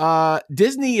 So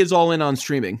Disney is all in on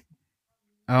streaming.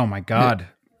 Oh my God.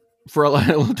 For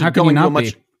How can you not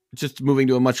be? Just moving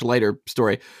to a much lighter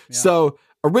story. Yeah. So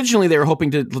originally they were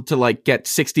hoping to like get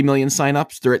 60 million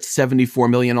signups. They're at 74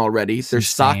 million already. It's Their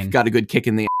insane. stock got a good kick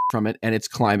in the from it and it's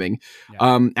climbing.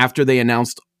 Yeah. After they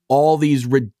announced all these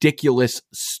ridiculous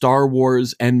Star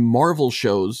Wars and Marvel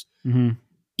shows,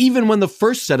 even when the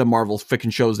first set of Marvel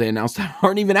freaking shows they announced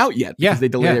aren't even out yet. Yeah, they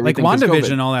delayed everything. Like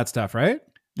WandaVision and all that stuff, right?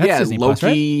 That's Disney Loki Plus,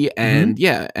 right? and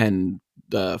and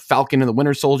the Falcon and the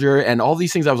Winter Soldier and all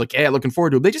these things. I was like, looking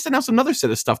forward to it. They just announced another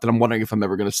set of stuff that I'm wondering if I'm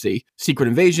ever going to see. Secret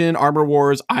Invasion, Armor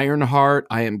Wars, Ironheart,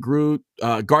 I Am Groot,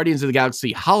 Guardians of the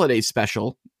Galaxy Holiday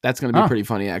Special. That's going to be pretty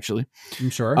funny, actually. I'm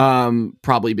sure.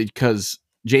 Probably because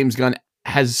James Gunn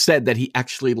has said that he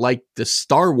actually liked the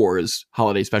Star Wars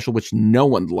holiday special, which no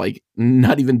one liked.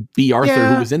 Not even B.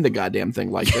 Arthur, who was in the goddamn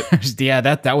thing, liked it. Yeah,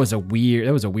 that was a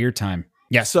weird time.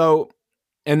 Yeah. So,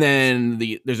 and then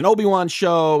there's an Obi-Wan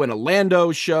show and a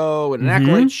Lando show and an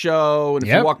Acolyte show. And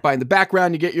if you walk by in the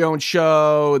background, you get your own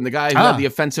show. And the guy who had the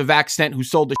offensive accent who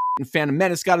sold the shit in Phantom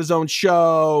Menace got his own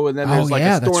show. And then there's a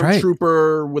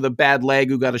stormtrooper with a bad leg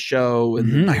who got a show.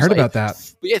 And I heard about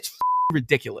that. It's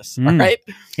ridiculous. All right.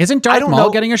 Isn't Darth Maul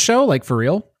getting a show, like, for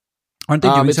real? Aren't they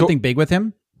doing something big with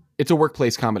him? It's a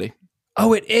workplace comedy.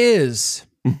 Oh, it is.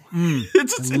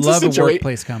 It's love a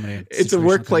workplace comedy. It's a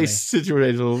workplace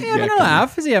situational. Is he having a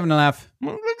laugh? Is he having a laugh?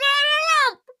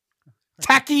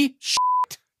 Tacky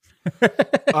shit.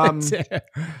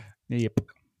 Yep.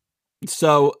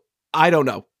 So I don't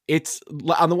know. It's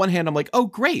on the one hand, I'm like, oh,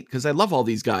 great, because I love all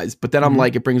these guys. But then I'm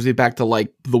like, it brings me back to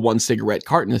like the one cigarette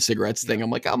carton of cigarettes thing. I'm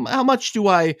like, how much do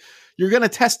you're going to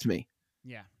test me?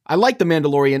 Yeah. I like The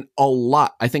Mandalorian a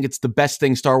lot. I think it's the best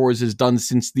thing Star Wars has done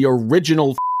since the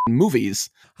original movies.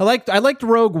 I liked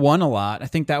Rogue One a lot. I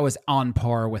think that was on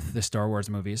par with the Star Wars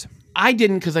movies. I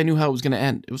didn't, because I knew how it was going to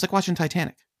end. It was like watching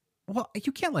Titanic. Well,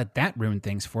 you can't let that ruin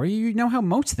things for you. You know how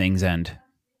most things end.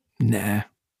 Nah.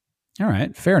 All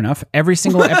right, fair enough. Every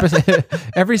single episode,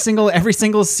 every single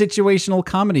situational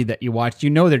comedy that you watch, you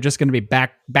know they're just going to be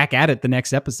back at it the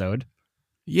next episode.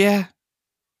 Yeah.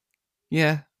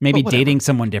 Maybe dating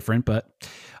someone different, but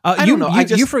I don't know.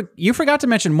 You forgot to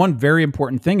mention one very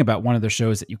important thing about one of the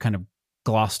shows that you kind of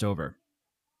glossed over.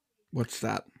 What's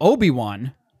that?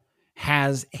 Obi-Wan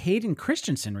has Hayden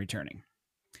Christensen returning,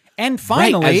 and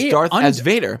finally as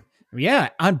Vader. Yeah,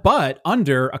 but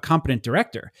under a competent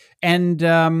director. And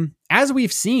as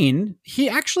we've seen, he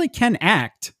actually can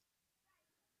act,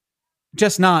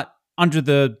 just not under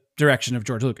the direction of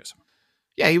George Lucas.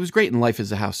 Yeah, he was great in Life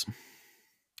is a House.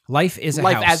 Life as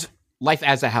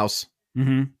a House.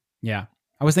 Mm-hmm. Yeah.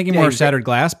 I was thinking more of Shattered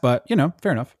Glass, but,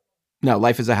 fair enough. No,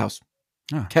 Life is a House.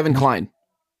 Oh. Kevin Kline.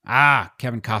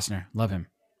 Kevin Costner. Love him.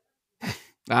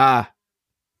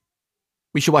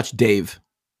 We should watch Dave.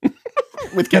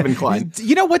 With Kevin Kline.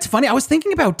 You know what's funny? I was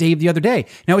thinking about Dave the other day,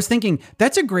 and I was thinking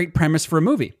that's a great premise for a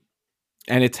movie.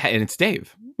 And it's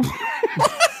Dave.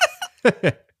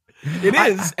 It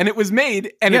is, and it was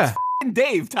made, and it's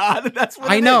Dave, Todd. That's what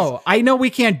I know. I know we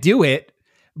can't do it,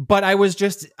 but I was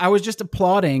just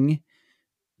applauding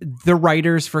the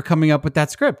writers for coming up with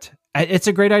that script. It's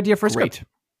a great idea for a script.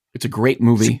 It's a great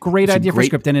movie. It's a great idea for a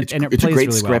script, and it plays really well. It's a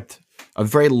great script. A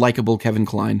very likable Kevin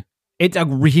Kline.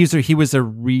 He was a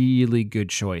really good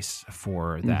choice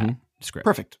for that script.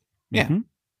 Perfect. Yeah. Mm-hmm.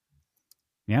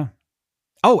 Yeah.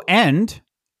 Oh, and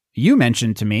you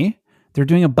mentioned to me they're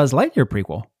doing a Buzz Lightyear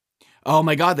prequel. Oh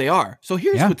my God, they are. So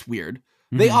here's what's weird.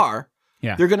 Mm-hmm. They are.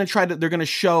 Yeah. They're going to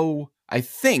show, I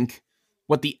think,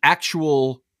 what the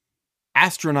actual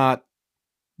astronaut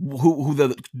who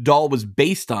the doll was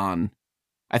based on.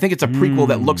 I think it's a prequel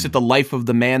that looks at the life of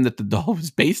the man that the doll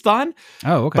was based on.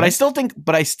 Oh, okay. But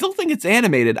I still think it's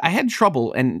animated. I had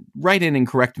trouble, and write in and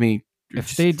correct me.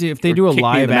 If they do a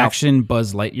live action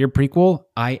Buzz Lightyear prequel,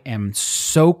 I am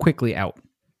so quickly out.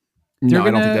 I don't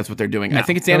think that's what they're doing. No, I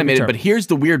think it's animated, but here's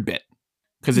the weird bit.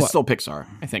 Because it's still Pixar,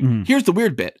 I think. Mm-hmm. Here's the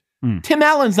weird bit. Tim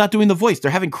Allen's not doing the voice. They're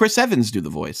having Chris Evans do the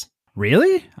voice.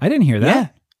 Really? I didn't hear that. Yeah.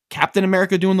 Captain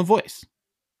America doing the voice.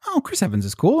 Oh, Chris Evans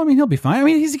is cool. I mean, he'll be fine. I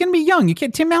mean, he's going to be young.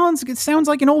 Tim Allen sounds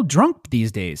like an old drunk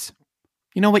these days.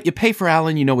 You know what? You pay for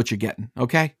Allen, you know what you're getting,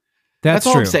 okay? That's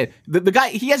all true. I'm saying. The guy,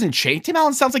 he hasn't changed. Tim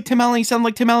Allen sounds like Tim Allen. He sounded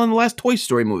like Tim Allen in the last Toy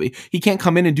Story movie. He can't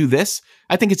come in and do this.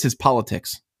 I think it's his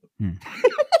politics.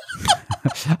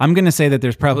 I'm going to say that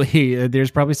there's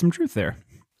probably some truth there.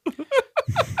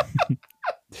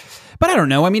 But I don't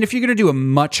know. I mean, if you're going to do a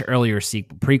much earlier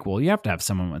prequel, you have to have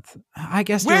someone with. I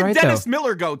guess you're right. Where'd Dennis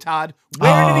Miller go, Todd?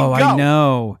 Where did he go? I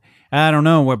know. I don't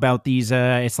know about these.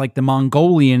 It's like the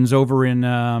Mongolians over in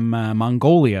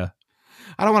Mongolia.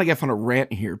 I don't want to get on a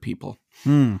rant here, people.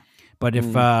 But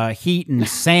if heat and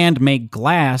sand make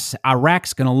glass,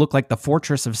 Iraq's going to look like the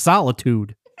Fortress of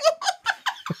Solitude.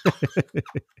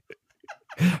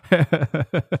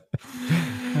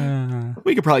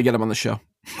 We could probably get him on the show.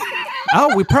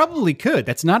 Oh, we probably could.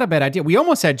 That's not a bad idea. We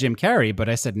almost had Jim Carrey, but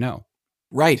I said no.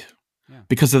 Right. Yeah.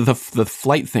 Because of the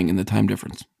flight thing and the time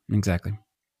difference. Exactly.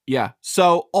 Yeah.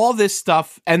 So all this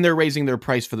stuff, and they're raising their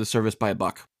price for the service by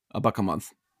 $1 a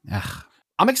month. Ugh.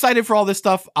 I'm excited for all this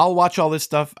stuff. I'll watch all this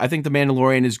stuff. I think The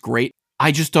Mandalorian is great.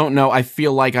 I just don't know. I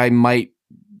feel like I might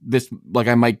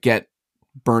get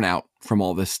burnout from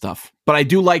all this stuff. But I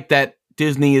do like that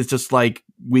Disney is just like,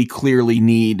 we clearly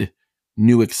need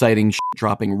new exciting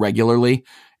dropping regularly.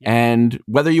 And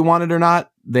whether you want it or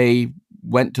not, they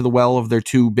went to the well of their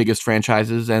two biggest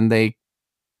franchises and they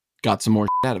got some more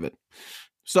out of it.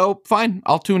 So fine,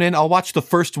 I'll tune in. I'll watch the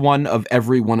first one of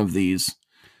every one of these.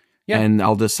 Yeah. And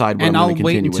I'll decide what I'm going to continue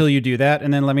with. And I'll wait until you do that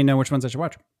and then let me know which ones I should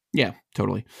watch. Yeah,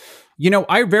 totally.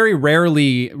 I very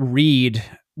rarely read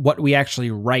what we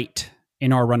actually write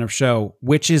in our run of show,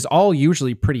 which is all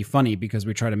usually pretty funny because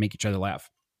we try to make each other laugh.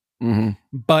 Mm-hmm.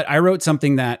 But I wrote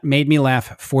something that made me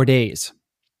laugh for days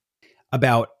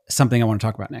about something I want to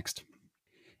talk about next.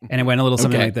 And it went a little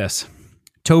something like this.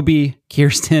 Toby,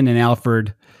 Kirsten, and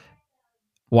Alfred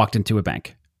walked into a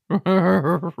bank.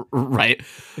 Right.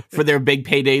 For their big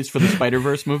paydays for the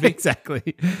Spider-Verse movie.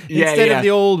 Exactly. Instead of the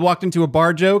old walked into a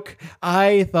bar joke,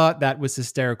 I thought that was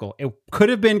hysterical. It could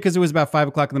have been because it was about 5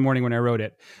 o'clock in the morning when I wrote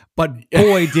it. But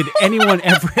boy, did anyone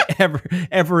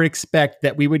ever expect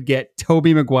that we would get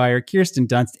Tobey Maguire, Kirsten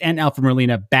Dunst, and Alfred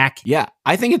Molina back. Yeah,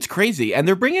 I think it's crazy. And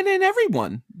they're bringing in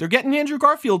everyone. They're getting Andrew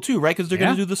Garfield too, right? Because they're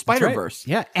going to do the Spider-Verse.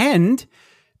 Right. Yeah, and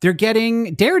they're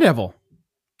getting Daredevil.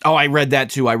 Oh, I read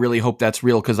that too. I really hope that's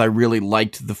real because I really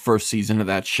liked the first season of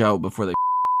that show before they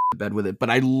bed with it. But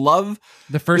I love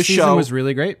the first season show. Was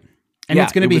really great. And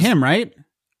it's going to be him, right?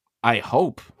 I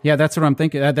hope. Yeah, that's what I'm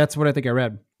thinking. That's what I think I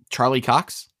read. Charlie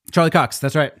Cox? Charlie Cox,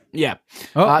 that's right. Yeah.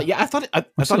 Yeah, I thought he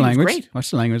was great. Watch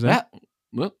the language there. Yeah.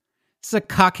 Well, it's a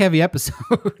cock-heavy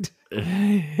episode.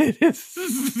 It's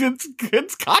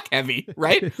cock-heavy,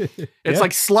 right? It's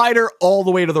like Slider all the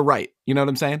way to the right. You know what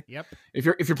I'm saying? Yep. If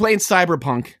you're playing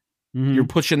Cyberpunk, you're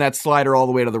pushing that slider all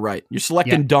the way to the right. You're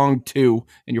selecting Dong 2,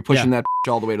 and you're pushing that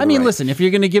all the way to the right. I mean, listen, if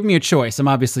you're going to give me a choice, I'm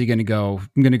obviously going to go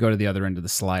to the other end of the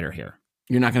slider here.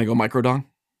 You're not going to go micro Dong?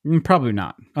 Probably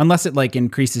not. Unless it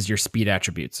increases your speed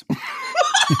attributes.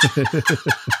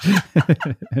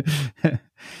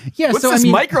 Yeah, what's this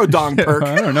micro Dong perk?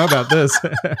 I don't know about this.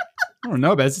 I don't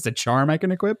know about this. It's a charm I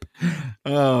can equip.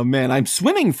 Oh man, I'm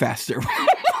swimming faster.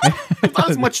 Not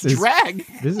as much drag.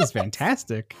 This is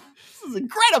fantastic. This is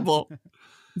incredible.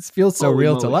 This feels so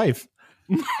real to life.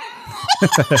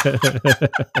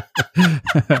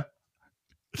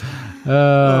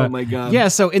 Oh my god. Yeah,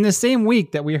 so in the same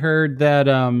week that we heard that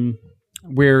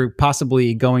we're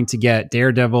possibly going to get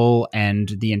Daredevil and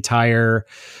the entire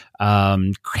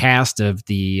cast of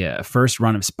the first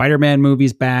run of Spider-Man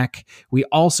movies back, we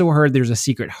also heard there's a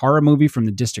secret horror movie from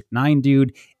the District 9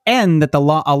 dude, and that a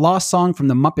lost song from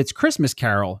the Muppets Christmas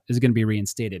Carol is going to be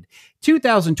reinstated.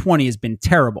 2020 has been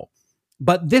terrible,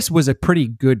 but this was a pretty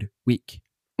good week.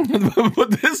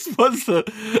 But this was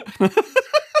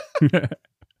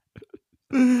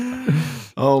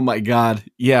oh my god.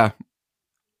 Yeah.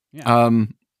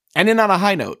 And then on a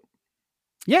high note.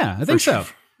 Yeah, I think so.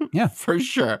 Yeah. For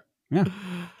sure. Yeah.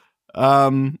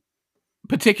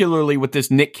 Particularly with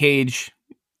this Nick Cage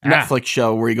Netflix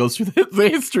show where he goes through the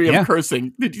history of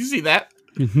cursing. Did you see that?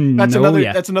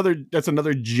 That's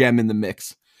another gem in the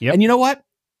mix. Yep. And you know what?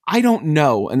 I don't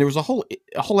know. And there was a whole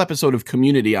episode of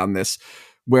Community on this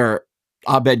where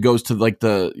Abed goes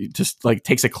to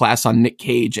takes a class on Nick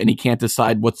Cage and he can't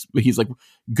decide he's like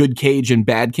good Cage and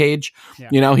bad Cage. Yeah.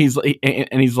 You know, he's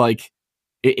like,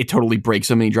 it totally breaks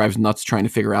him and he drives nuts trying to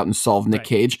figure out and solve Nick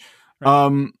Cage.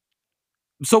 Right.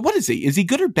 So what is he? Is he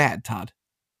good or bad, Todd?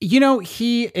 You know,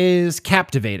 he is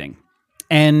captivating.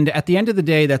 And at the end of the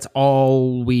day, that's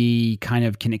all we kind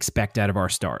of can expect out of our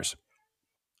stars.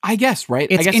 I guess, right?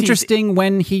 It's interesting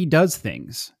when he does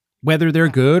things, whether they're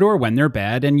good or when they're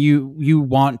bad, and you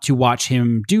want to watch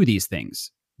him do these things,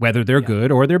 whether they're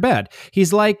good or they're bad.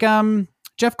 He's like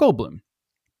Jeff Goldblum.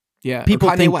 Yeah.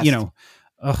 People think, West.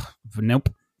 Nope.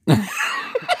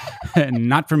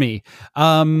 Not for me.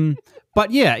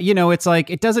 But yeah, it's like,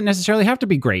 it doesn't necessarily have to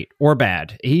be great or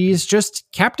bad. He's just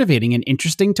captivating and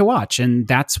interesting to watch. And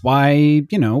that's why,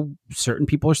 certain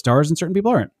people are stars and certain people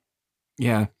aren't.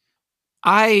 Yeah.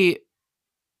 I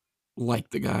like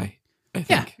the guy, I think.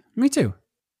 Yeah, me too.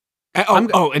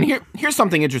 And here's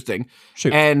something interesting.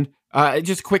 Shoot. And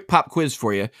just a quick pop quiz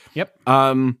for you. Yep.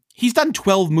 He's done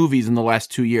 12 movies in the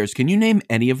last 2 years. Can you name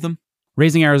any of them?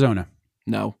 Raising Arizona.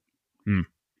 No.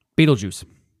 Beetlejuice.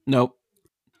 Nope.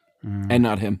 And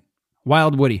not him.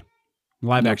 Wild Woody.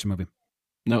 Live action movie.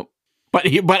 Nope. But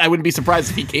I wouldn't be surprised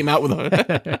if he came out with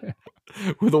a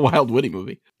with a Wild Woody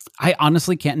movie. I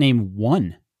honestly can't name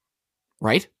one.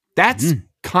 Right? That's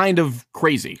kind of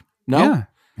crazy. No? Yeah,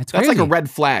 that's like a red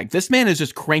flag. This man is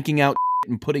just cranking out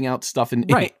and putting out stuff onto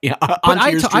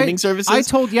your streaming services. I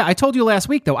told you last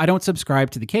week though, I don't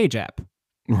subscribe to the Cage app.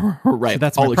 Right. So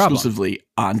that's all my problem. exclusively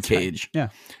on Cage. Yeah.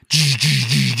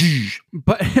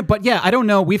 But yeah, I don't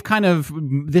know. We've kind of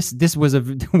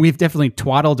we've definitely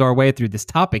twaddled our way through this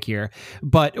topic here.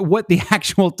 But what the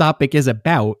actual topic is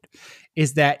about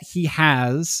is that he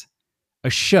has a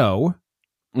show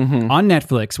on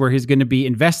Netflix where he's going to be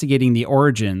investigating the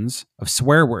origins of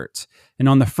swear words. And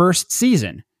on the first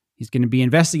season, he's going to be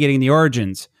investigating the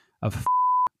origins of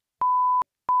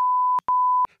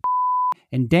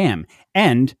and damn.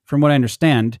 And from what I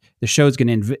understand, the show is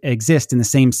going to exist in the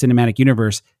same cinematic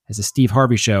universe as the Steve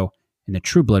Harvey Show and the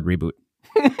True Blood reboot.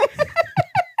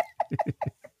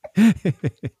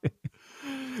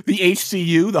 The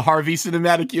HCU, the Harvey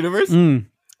Cinematic Universe.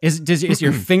 Is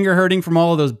your finger hurting from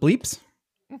all of those bleeps?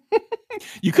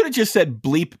 You could have just said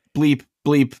bleep, bleep,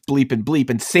 bleep, bleep, and bleep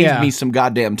and saved me some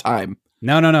goddamn time.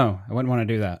 No. I wouldn't want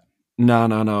to do that. No.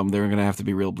 They're going to have to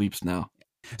be real bleeps now.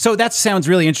 So that sounds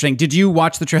really interesting. Did you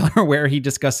watch the trailer where he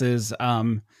discusses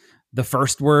the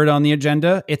first word on the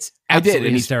agenda? It's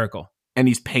absolutely hysterical. And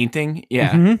he's painting.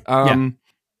 Yeah.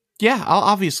 Yeah, I'll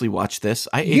obviously watch this.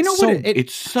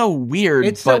 It's so weird.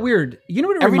 It's so weird. You know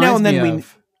what it every reminds now and then me we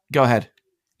of? Go ahead.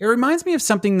 It reminds me of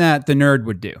something that The Nerd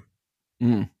would do.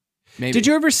 Maybe. Did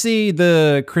you ever see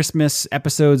the Christmas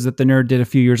episodes that The Nerd did a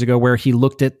few years ago where he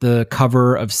looked at the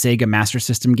cover of Sega Master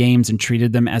System games and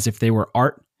treated them as if they were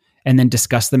art and then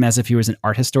discussed them as if he was an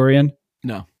art historian?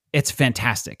 No. It's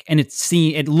fantastic. And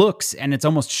it looks and it's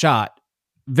almost shot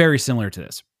very similar to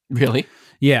this. Really?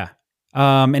 Yeah.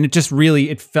 And it just really,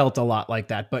 it felt a lot like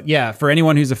that. But yeah, for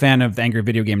anyone who's a fan of the Angry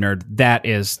Video Game Nerd, that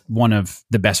is one of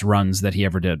the best runs that he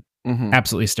ever did.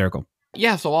 Absolutely hysterical.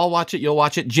 Yeah, so I'll watch it. You'll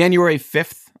watch it January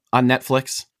 5th on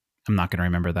Netflix. I'm not going to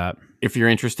remember that. If you're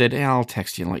interested, I'll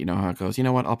text you and let you know how it goes. You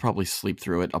know what? I'll probably sleep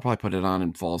through it. I'll probably put it on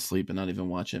and fall asleep and not even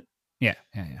watch it. Yeah.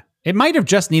 It might have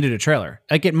just needed a trailer.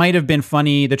 Like it might have been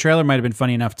funny. The trailer might have been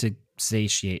funny enough to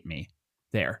satiate me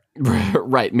there.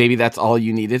 Right. Maybe that's all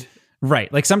you needed.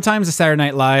 Right. Like sometimes a Saturday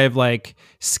Night Live like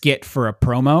skit for a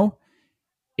promo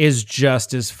is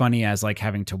just as funny as like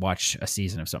having to watch a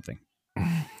season of something.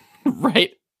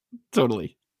 Right.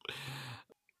 Totally.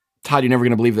 Todd, you're never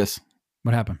going to believe this.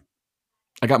 What happened?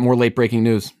 I got more late breaking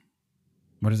news.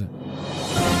 What is it?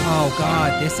 Oh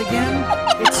God, this again?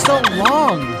 It's so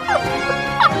long.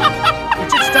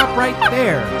 It should stop right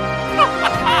there.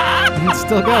 And it's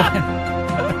still going.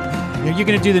 You're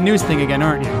going to do the news thing again,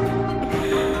 aren't you?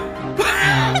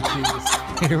 Oh,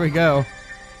 Jesus. Here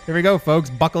we go, folks.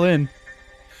 Buckle in.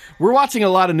 We're watching a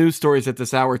lot of news stories at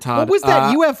this hour, Todd. What was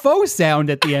that UFO sound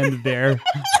at the end there?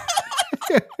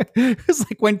 It was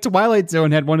like when Twilight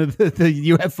Zone had one of the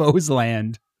UFOs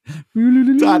land.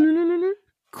 Todd.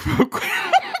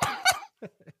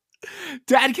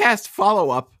 Dadcast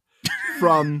follow-up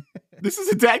from... This is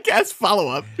a Dadcast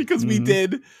follow-up because we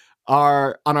did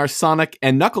on our Sonic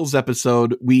and Knuckles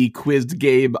episode, we quizzed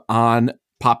Gabe on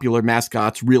popular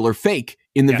mascots, real or fake,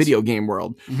 in the video game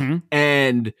world.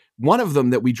 And one of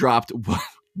them that we dropped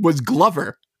was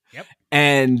Glover. Yep.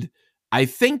 And I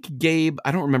think Gabe,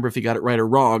 I don't remember if he got it right or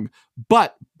wrong,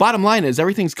 but bottom line is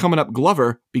everything's coming up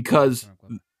Glover because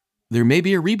there may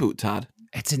be a reboot, Todd.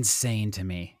 It's insane to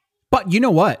me. But you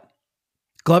know what?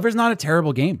 Glover's not a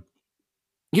terrible game.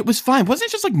 It was fine. Wasn't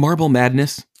it just like Marble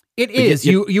Madness? It is.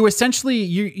 You essentially,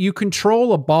 you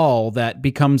control a ball that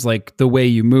becomes like the way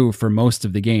you move for most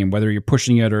of the game, whether you're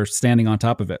pushing it or standing on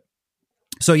top of it.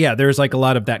 So yeah, there's like a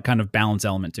lot of that kind of balance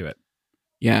element to it.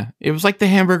 Yeah, it was like the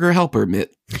hamburger helper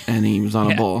mitt, and he was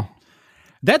on a ball.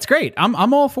 That's great.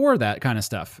 I'm all for that kind of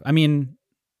stuff. I mean,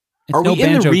 it's are no we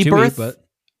in the rebirth? but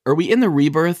are we in the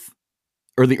rebirth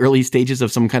or the early stages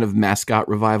of some kind of mascot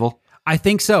revival? I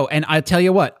think so. And I tell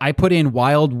you what, I put in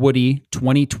Wild Woody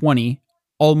 2020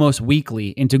 almost weekly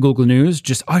into Google News.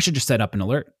 I should just set up an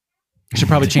alert. I should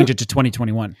probably change it to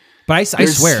 2021. But I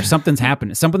swear something's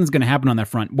happening. Something's going to happen on that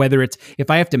front. Whether it's if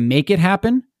I have to make it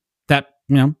happen,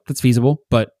 that's feasible.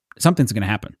 But something's going to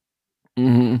happen.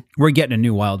 We're getting a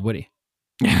new Wild Woody.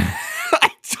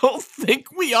 I don't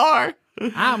think we are.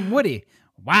 I'm Woody.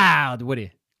 Wild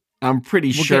Woody. I'm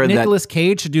pretty sure that Nicolas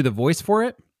Cage should do the voice for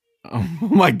it. Oh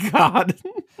my God.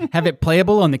 Have it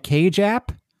playable on the Cage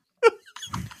app.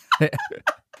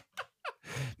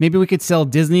 Maybe we could sell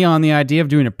Disney on the idea of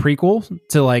doing a prequel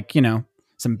to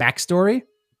some backstory.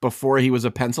 Before he was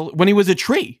a pencil, when he was a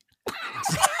tree.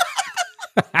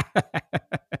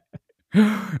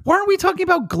 Weren't we talking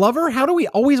about Glover? How do we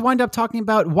always wind up talking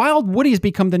about Wild Woody's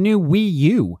become the new Wii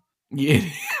U? Yeah,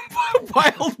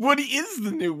 Wild Woody is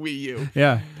the new Wii U.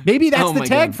 Yeah, maybe that's the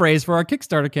tag phrase for our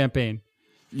Kickstarter campaign.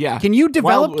 Yeah. Can you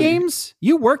develop games?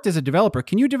 You worked as a developer.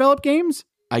 Can you develop games?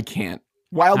 I can't.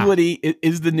 Wild Woody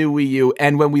is the new Wii U,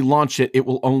 and when we launch it, it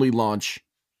will only launch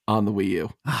on the Wii U.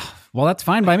 Well, that's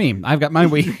fine by me. I've got my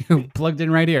Wii U plugged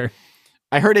in right here.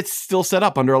 I heard it's still set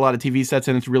up under a lot of TV sets,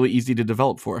 and it's really easy to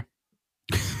develop for.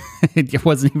 It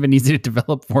wasn't even easy to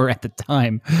develop for at the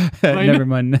time. Never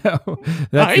mind. No,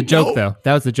 that's the joke, though.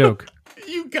 That was the joke.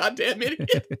 You goddamn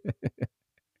idiot.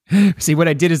 See, what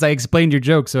I did is I explained your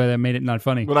joke, so that made it not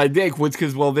funny. What I did was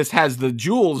because, this has the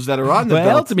jewels that are on the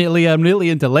belt. Ultimately, I'm really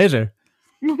into leisure.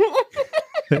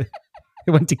 I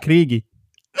went to Kriegi.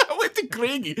 I went to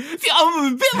Kriegi. See,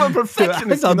 I'm a bit of a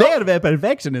perfectionist. I'm a bit of a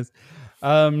perfectionist.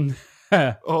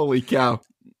 Holy cow.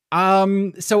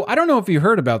 So I don't know if you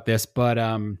heard about this, but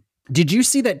did you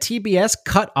see that TBS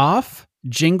cut off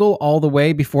Jingle All the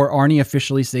Way before Arnie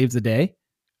officially saves the day?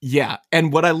 Yeah,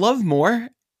 and what I love more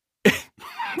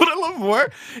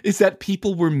is that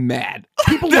people were mad.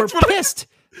 People were pissed.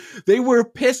 They were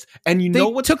pissed, and know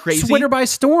what's crazy? They took Twitter by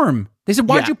storm. They said,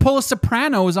 "Why'd you pull a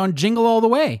Sopranos on Jingle All the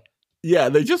Way?" Yeah,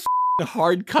 they just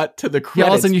hard cut to the credits. Yeah,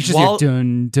 all of a sudden you just hear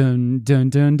dun dun dun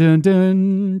dun dun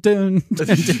dun dun.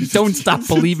 Don't Stop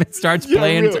Believin' starts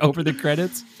playing over the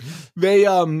credits. They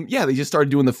they just started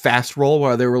doing the fast roll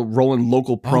while they were rolling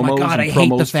local promos. Oh my God, I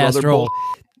hate the fast roll.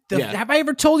 Have I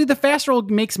ever told you the fast roll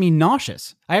makes me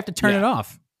nauseous? I have to turn it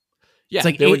off. Yeah, it's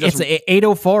like it's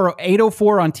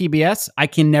 8:04 on TBS. I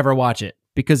can never watch it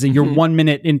because you're 1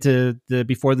 minute into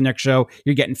before the next show.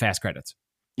 You're getting fast credits.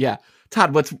 Yeah,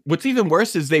 Todd. What's even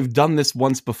worse is they've done this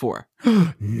once before.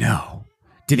 No,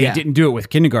 they didn't do it with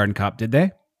Kindergarten Cop, did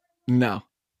they? No.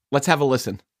 Let's have a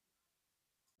listen.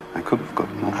 I could have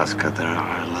got more. Oscar, there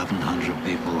are 1,100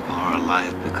 people who are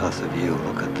alive because of you.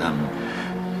 Look at them.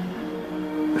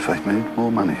 If I'd made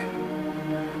more money.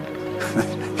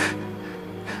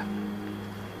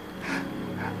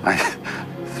 I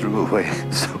threw away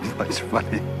so much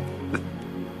money.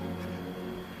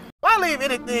 Why leave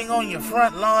anything on your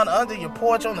front lawn, under your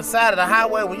porch, on the side of the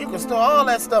highway when you can store all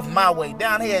that stuff my way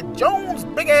down here at Jones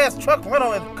Big Ass Truck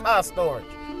Rental and Car Storage?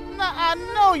 Now, I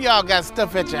know y'all got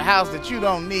stuff at your house that you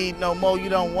don't need no more, you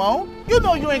don't want. You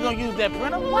know you ain't gonna use that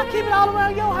printer. Why keep it all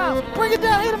around your house? Bring it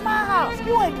down here to my house.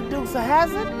 You ain't producer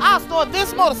hazard. I'll store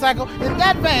this motorcycle in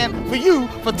that van for you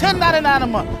for $10.99 a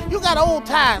month. You got old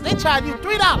tires. They charge you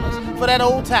 $3 for that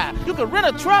old tire. You can rent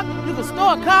a truck. You can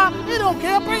store a car. They don't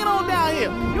care. Bring it on down here.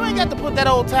 You ain't got to put that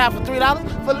old tire for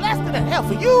 $3 for less than a hell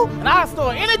for you, and I'll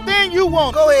store anything you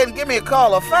want. Go ahead and give me a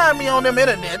call or find me on them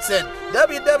internets at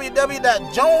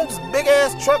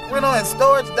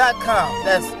www.jonesbigasstruckrentalstorage.com.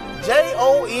 That's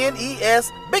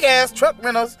JONES Big Ass Truck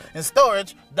Rentals and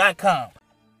Storage.com.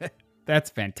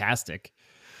 That's fantastic.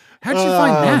 How'd you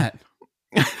find that?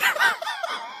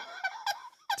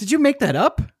 Did you make that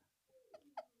up?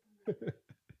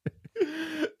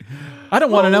 I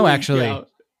don't want to know, actually.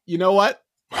 You know what?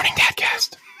 Morning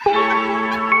Dadcast.